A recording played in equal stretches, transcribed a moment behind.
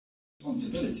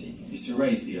responsibility is to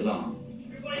raise the alarm.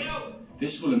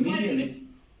 This will immediately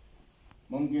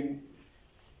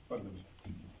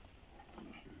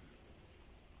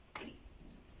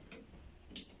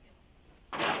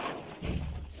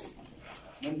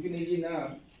ممكن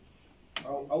يجينا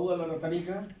أول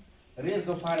طريقة raise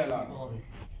the fire alarm.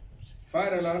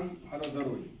 Fire alarm هذا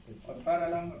ضروري. الفاير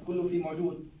alarm كله فيه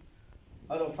موجود.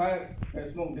 هذا fire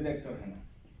smoke detector هنا.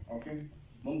 أوكي.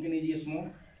 ممكن يجي smoke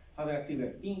هذا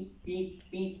activate. بين بين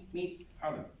بين بين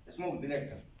هذا smoke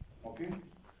detector. أوكي.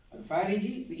 الفاير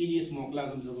يجي smoke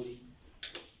لازم ضروري.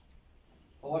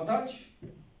 هو touch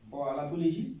هو على طول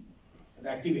يجي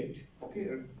activate. Okay.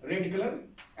 Red color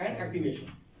and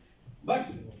activation. But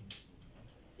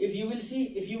if you will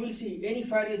see any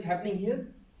fire is happening here,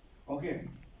 okay,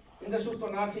 in the shuf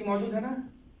to naar fi maujood hai na,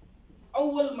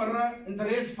 awwal marra in the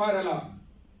raise fire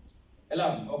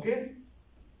alarm, okay,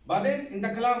 baden in the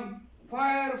kalam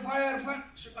fire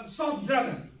صوت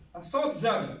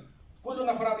ज़्यादा كل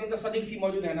नफरात इंत सदीक फी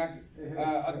मौजूद है ना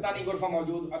तानी गुरफा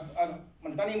मौजूद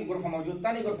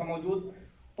तानी गुरफा मौजूद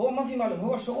هو ما في معلوم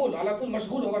هو شغول على طول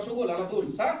مشغول هو شغول على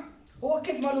طول صح هو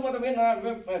كيف معلوم هذا وين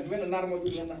النار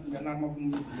موجود وين النار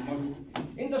موجود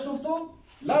انت شفته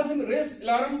لازم ريس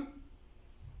الارم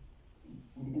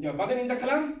بعدين انت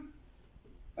كلام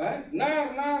نار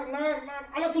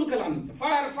على طول كلام انت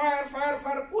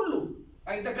فاير كله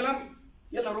انت كلام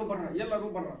يلا رو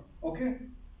برا اوكي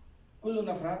كل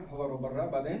نفرات هو رو برا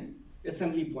بعدين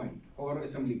اسمبلي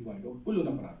بوينت كل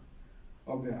نفرات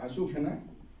اوكي اشوف هنا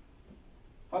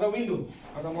هذا ويندو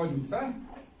هذا موجود صح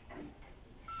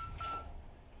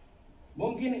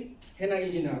ممكن هنا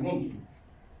يجي نار ممكن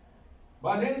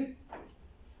بعدين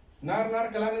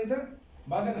نار كلام انت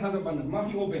بعدين هذا بند ما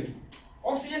في اوبن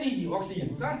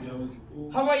اكسجين صح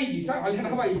هواء يجي صح الحين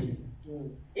هواء يجي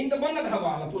انت بند هواء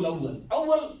على طول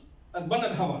اول بند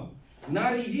هواء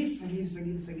نار يجي صغير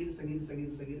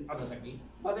هذا صغير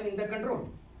بعدين انت كنترول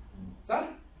صح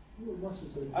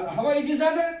هواء يجي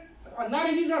زياده النار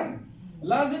يجي زياده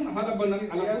لازم هذا بند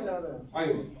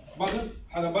ايوه بعدين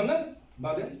هذا بند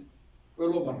بعدين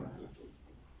رو برا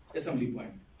assembly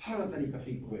point هذا طريقة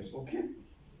في كويس okay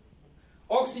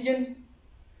oxygen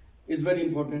is very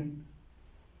important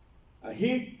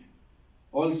heat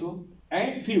also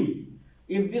and fuel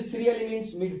if these three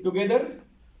elements meet together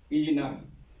easy now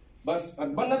بس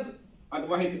بند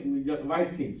واحد just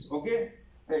واحد things okay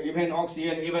even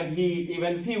oxygen even heat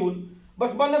even fuel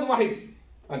بس بند واحد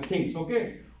things okay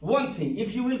one thing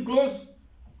if you will close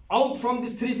out from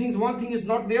these three things one thing is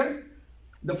not there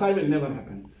the fire will never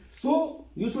happen. So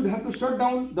you should have to shut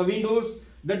down the windows,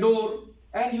 the door,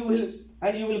 and you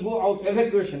will go out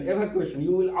evacuation.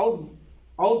 You will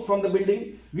out from the building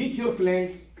with your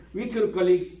friends, with your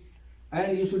colleagues,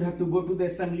 and you should have to go to the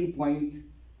assembly point.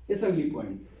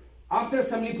 After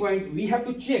assembly point, we have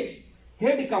to check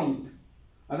head count.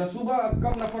 अगर सुबह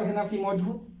कम नफर है ना फी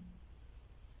मौजूद,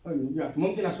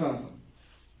 मुमकिन असरा नफर.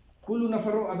 कुल्लू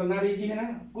नफरों अगर नारी जी है ना,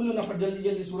 कुल्लू नफर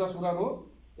जल्दी सूरा रो.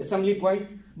 Assembly point,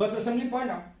 बस assembly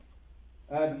point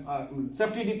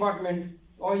safety department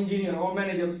or engineer or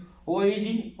manager هو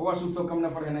يجي هو شوفته كم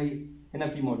نفر هنا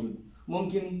في موجود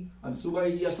ممكن सुबह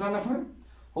يجي 10 نفر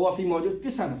هو في موجود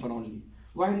 9 نفر only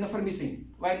واحد نفر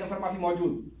missing واحد نفر ما في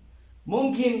موجود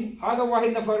ممكن هذا واحد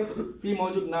نفر في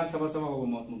موجود نار سوا هو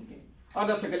موت ممكن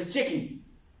هذا شكل checking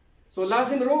so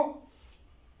لازم رو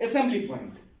assembly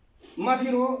point ما في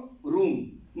رو room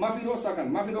ما في رو سكن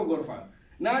ما في رو غرفة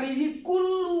نار يجي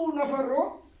كل نفر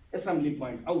رو assembly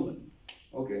point أول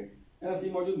أوكي أنا في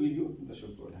موجود فيديو أنت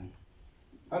شفته الآن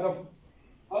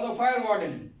هذا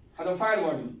fire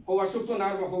warden هو شفته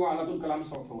نار وهو على طول كلام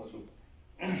صوت هو شوف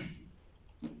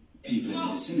people in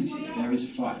the vicinity there is a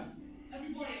fire.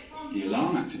 The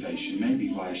alarm activation may be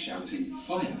via shouting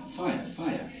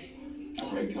fire a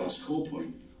break glass call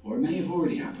point or it may have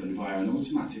already happened via an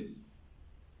automatic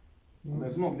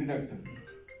smoke detector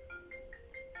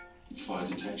fire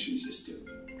detection system.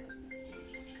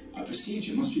 A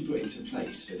procedure must be put into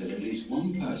place so that at least one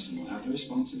person will have the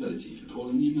responsibility for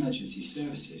calling the emergency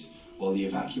services while the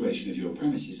evacuation of your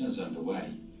premises is underway.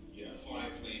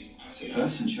 The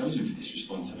person chosen for this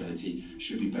responsibility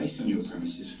should be based on your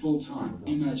premises full-time.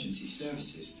 Emergency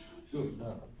services. So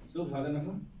هذا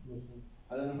نفر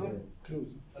close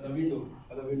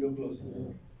هذا window close.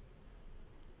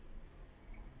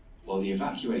 While the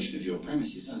evacuation of your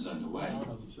premises is underway.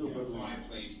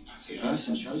 The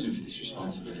person chosen for this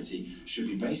responsibility should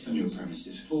be based on your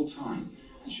premises full-time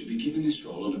and should be given this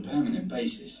role on a permanent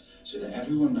basis so that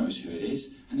everyone knows who it is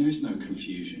and there is no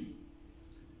confusion.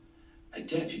 A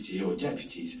deputy or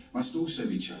deputies must also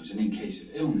be chosen in case of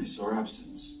illness or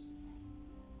absence.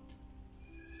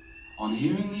 On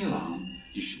hearing the alarm,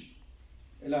 you should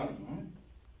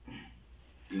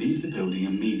leave the building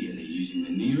immediately using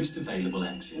the nearest available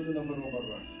exit.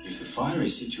 If the fire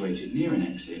is situated near an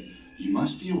exit, you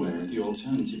must be aware of the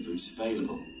alternative routes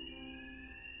available.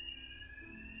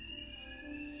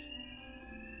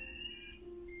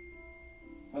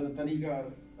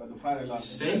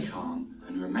 Stay calm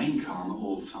and remain calm at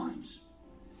all times.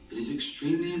 It is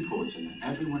extremely important that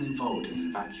everyone involved in an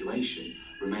evacuation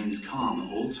remains calm at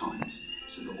all times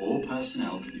so that all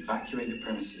personnel can evacuate the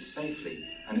premises safely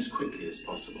and as quickly as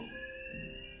possible.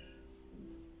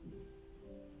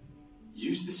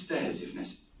 Use the stairs if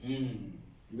necessary.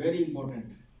 Very important.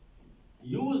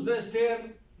 Use the stair,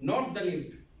 not the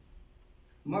lift.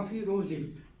 Mafi row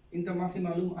lift. Inta mafi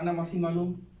malum, ana mafi malum.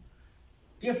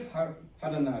 Kif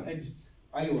hadana?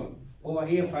 Aywa. Over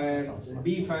A fire,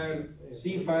 B fire,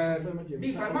 C fire,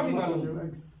 D fire. Mafi malum.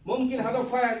 Mumkin hada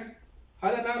fire,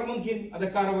 hada nar mumkin,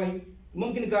 hada karawai,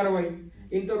 mumkin karawai.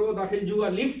 Inta row dakhil jua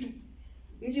lift.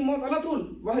 يجي موت على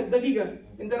طول واحد دقيقة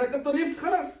انت ركبت الليفت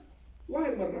خلاص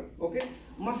واحد مرة اوكي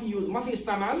ما في يوز ما في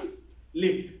استعمال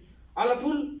ليفت على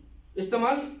طول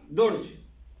استعمال درج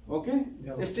اوكي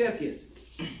staircase.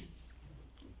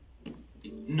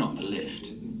 Not the lift.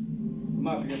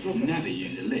 ما في Never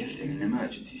use a lift in an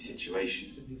emergency situation.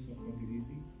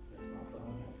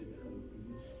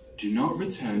 Do not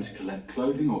return to collect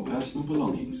clothing or personal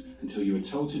belongings until you are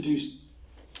told to do so.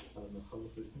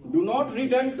 Do not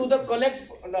return to the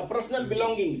collect the personal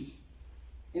belongings.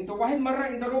 Into واحد مرة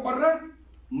انت رو برا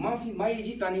ما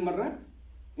يجي تاني مرة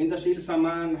انت شيل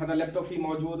سامان هذا لابتوب فيه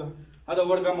موجود هذا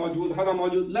ورقة موجود هذا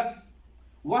موجود لا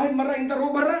واحد مرة انت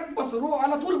رو برا بس رو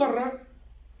على طول برا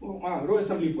رو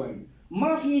assembly point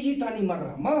ما في يجي تاني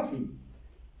مرة ما في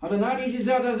هذا نار يجي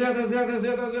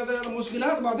زيادة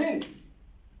مشكلات بعدين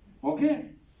اوكي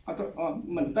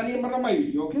من تاني مرة ما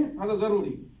يجي اوكي هذا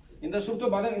ضروري إذا شفته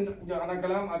بعدين أنا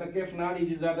كلام هذا كيف نار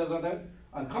يجي زيادة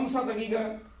 5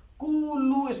 دقيقة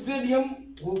كله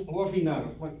استاديوم هو في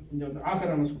نار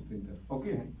آخر أنا شفته إنت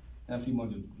أوكي في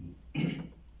موجود.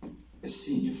 A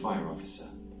senior fire officer.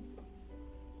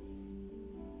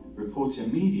 Report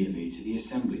immediately to the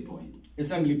assembly point.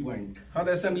 Assembly point.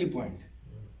 هذا assembly point.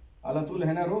 على طول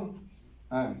هنا رو.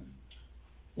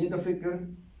 أنت فكر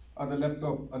هذا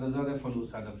لابتوب هذا زيادة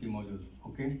فلوس هذا في موجود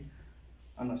أوكي.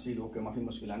 أنا أشيل أوكي ما في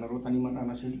مشكلة أنا روتاني مرة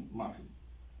أنا أشيل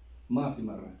ما في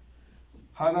مرة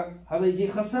هذا يجي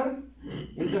خسر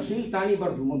أنت شيل تاني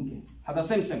برضو ممكن هذا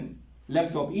سم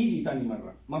لابتوب يجي تاني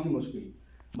مرة ما في مشكلة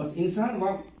بس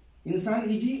إنسان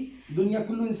يجي دنيا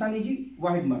كله إنسان يجي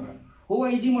واحد مرة هو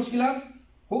يجي مشكلة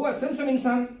هو سم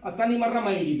إنسان التاني مرة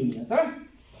ما يجي دنيا صح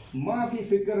ما في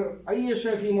فكر أي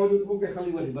شيء في موجود أوكي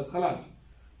خلي ولي بس خلاص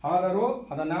هذا رو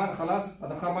هذا نار خلاص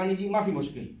هذا خربان يجي ما في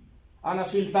مشكلة أنا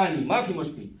أشيل تاني ما في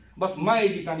مشكلة بس ما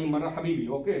يجي تاني مرة حبيبي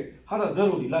أوكي هذا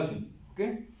ضروري لازم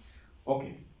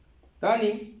أوكي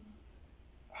تاني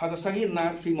هذا صغير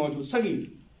نار في موجود صغير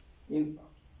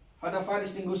هذا فاير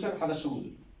اكستنجوشر هذا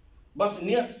شغل بس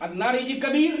النار يجي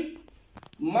كبير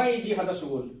ما يجي هذا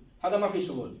شغل هذا ما في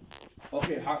شغل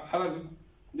أوكي هذا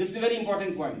this is a very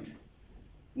important point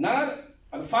نار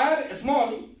the fire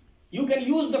small you can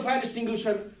use the fire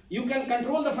extinguisher you can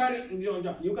control the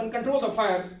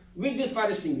fire with this fire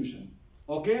extinguisher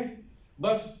okay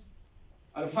but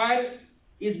the fire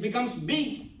becomes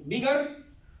bigger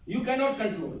you cannot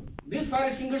control this fire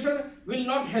extinguisher will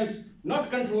not help not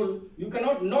control you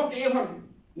cannot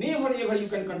never ever you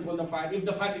can control the fire if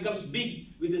the fire becomes big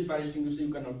with this fire extinguisher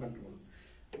you cannot control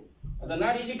هذا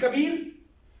نار يجي كبير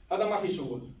هذا ما في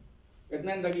شغل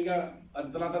 2 دقيقة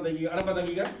 3 دقيقة 4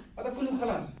 دقيقة هذا كله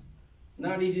خلاص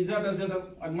نار يجي زيادة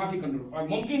ما في كنترول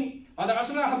ممكن هذا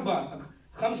 10 حبة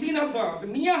 50 حبة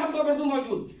 100 حبة برضو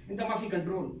موجود انت ما في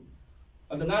كنترول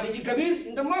هذا نار يجي كبير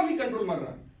انت ما في كنترول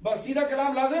مرة بس سيدا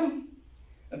كلام لازم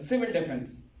civil defense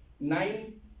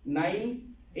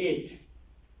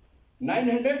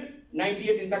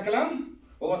 998 انت كلام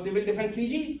هو civil defense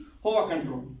يجي هو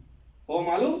كنترول هو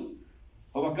معلوم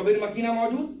هو كبير ماكينة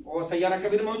موجود هو سيارة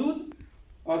كبير موجود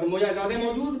और मोया ज़्यादा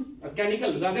मौजूद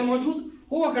chemical ज़्यादा मौजूद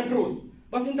हुआ control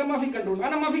bus इंता माफी control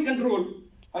अना माफी control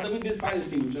هذا with this fire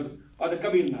extinguisher هذا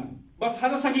كبير نار بس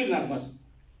هذا صغير نار بس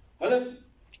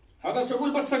هذا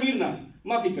شغل بس صغير نار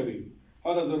ما في كبير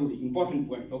هذا ضروري important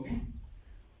point okay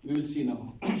we will see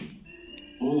now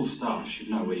all staff should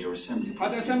know where your assembly point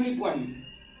هذا assembly point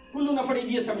كل نفر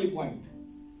يجي assembly point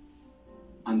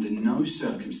under no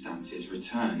circumstances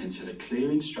return until a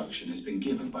clear instruction has been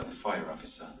given by the fire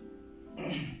officer.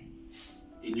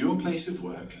 In your place of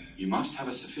work, you must have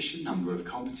a sufficient number of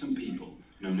competent people,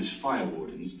 known as fire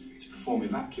wardens, to perform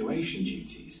evacuation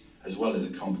duties, as well as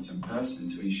a competent person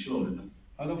to ensure that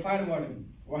هذا fire warden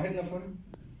वाहिद नफर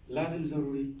लाजिम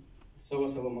ज़रूरी सवा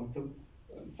मकतब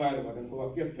fire warden को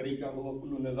किस तरीका हो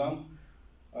कुल्लू निज़ाम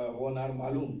वो नार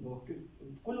मालूम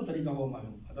कुल्लू तरीका हो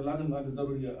मालूम هذا लाजिम هذا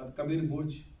ज़रूरी है कबीर बोझ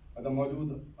هذا موجود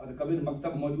هذا कबीर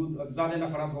मकतब मौजूद ज़्यादा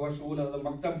नफरात हुआ शगुल هذا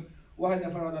मकतब वाहिद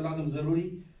नफर هذا लाजिम ज़रूरी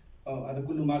هذا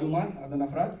कुल्लू मालूमात هذا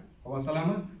नफरात هو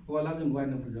سلامة هو لازم واحد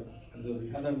نفر ضروري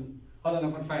هذا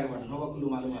نفر فاير واحد هو كله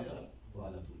معلومات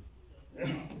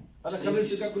The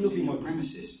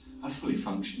premises are fully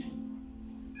functioning.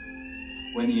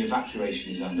 When the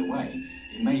evacuation is underway,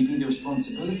 it may be the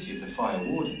responsibility of the fire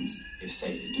wardens, if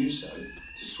safe to do so,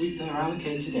 to sweep their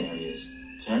allocated areas,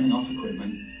 turning off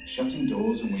equipment, shutting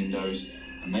doors and windows,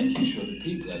 and making sure that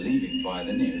people are leaving via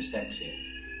the nearest exit.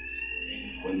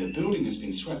 When the building has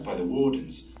been swept by the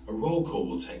wardens, a roll call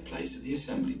will take place at the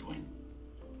assembly point.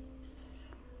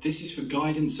 This is for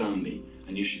guidance only,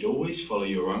 and you should always follow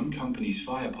your own company's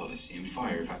fire policy and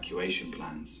fire evacuation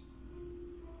plans.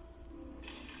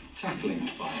 Tackling a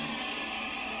fire.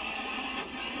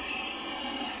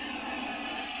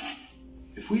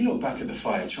 If we look back at the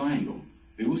fire triangle,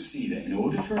 we will see that in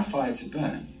order for a fire to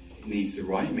burn, it needs the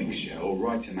right mixture or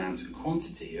right amount and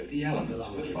quantity of the elements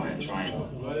of the fire triangle.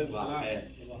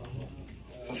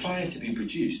 For fire to be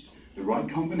produced, the right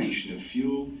combination of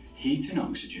fuel, heat and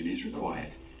oxygen is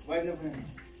required.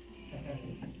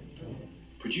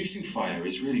 Producing fire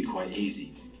is really quite easy.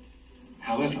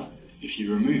 However, if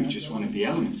you remove just one of the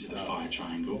elements of the fire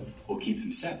triangle or keep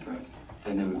them separate,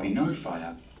 then there would be no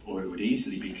fire, or it would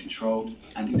easily be controlled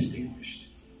and extinguished.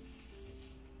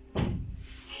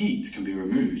 Heat can be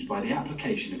removed by the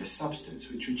application of a substance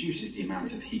which reduces the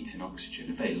amount of heat and oxygen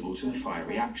available to the fire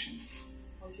reaction.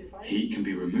 Heat can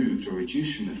be removed or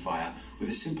reduced from the fire with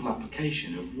a simple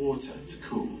application of water to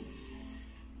cool.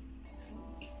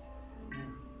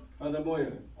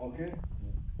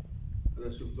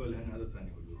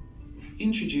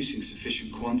 Introducing sufficient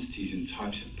quantities and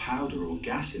types of powder or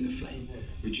gas in the flame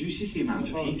reduces the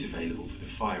amount of heat available for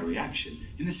the fire reaction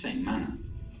in the same manner.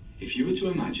 If you were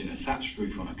to imagine a thatched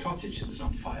roof on a cottage that was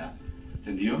on fire,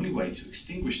 then the only way to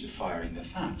extinguish the fire in the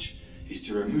thatch is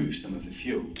to remove some of the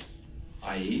fuel,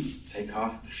 i.e. take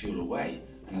half of the fuel away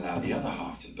and allow the other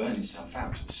half to burn itself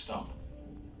out to a stop.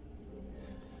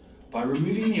 By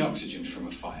removing the oxygen from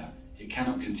a fire, it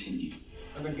cannot continue.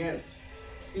 Other gas,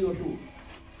 CO2,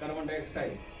 carbon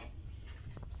dioxide,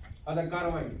 other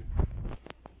carbide,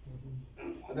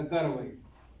 other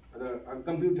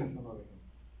computer,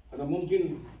 other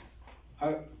mumkin,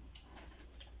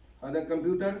 other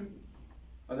computer,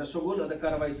 other shogul, other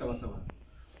carbide sawa.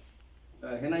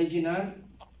 Hena engineer,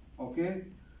 okay,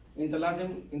 in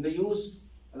the use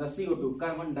the CO2,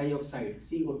 carbon dioxide,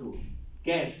 CO2,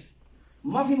 gas.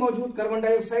 माफी मौजूद carbon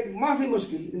dioxide माफी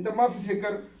मुश्किल इंत माफी फिक्र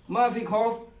माफी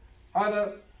खौफ هذا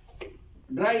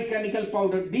dry chemical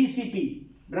powder DCP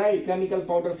dry chemical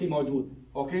powder في موجود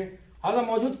اوكي هذا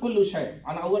موجود كل شيء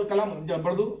انا اول كلام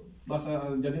برضو بس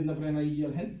جديد نفرنا يجي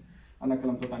الحين انا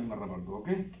كلام ثاني مره برضو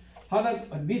اوكي هذا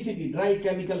DCP dry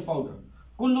chemical powder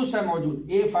كل شيء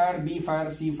موجود A fire B fire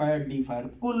C fire D fire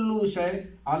كل شيء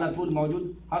على طول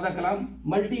موجود هذا كلام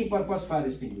ملتي purpose fire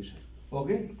extinguisher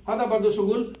اوكي هذا برضو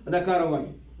شغل هذا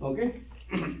كهربائي اوكي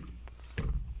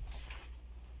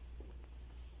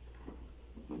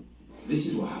This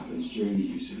is what happens during the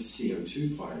use of a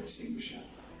CO2 fire extinguisher.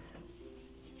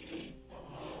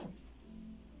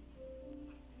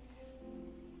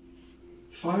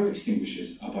 Fire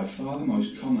extinguishers are by far the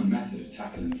most common method of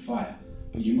tackling a fire,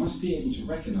 but you must be able to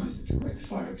recognize the correct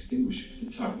fire extinguisher for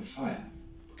the type of fire,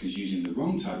 because using the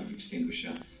wrong type of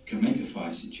extinguisher can make a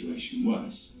fire situation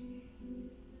worse.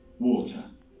 Water.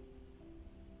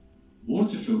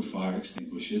 Water-filled fire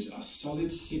extinguishers are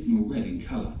solid signal red in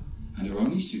colour and are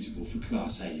only suitable for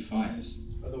Class A fires.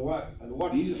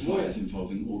 These are fires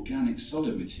involving organic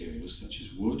solid materials such as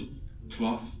wood,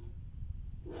 cloth.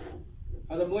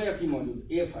 هذا موية في موجود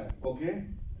A fire, okay?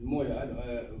 الموية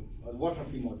الواتر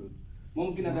في موجود.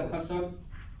 ممكن هذا خشب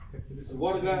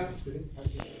الورقة,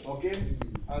 okay?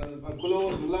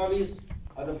 الكلور الغلاليس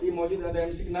هذا في موجود هذا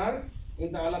يمسك نار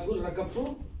أنت على طول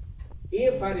ركبته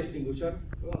A fire extinguisher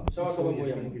سوا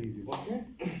موية okay?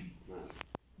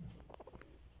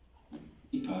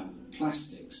 Paper,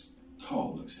 plastics,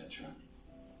 coal, etc.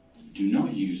 Do not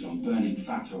use on burning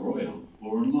fat or oil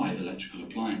or on live electrical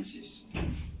appliances.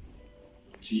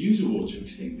 To use a water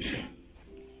extinguisher,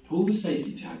 pull the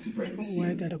safety tag to break the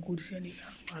seal.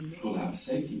 Pull out a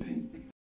safety pin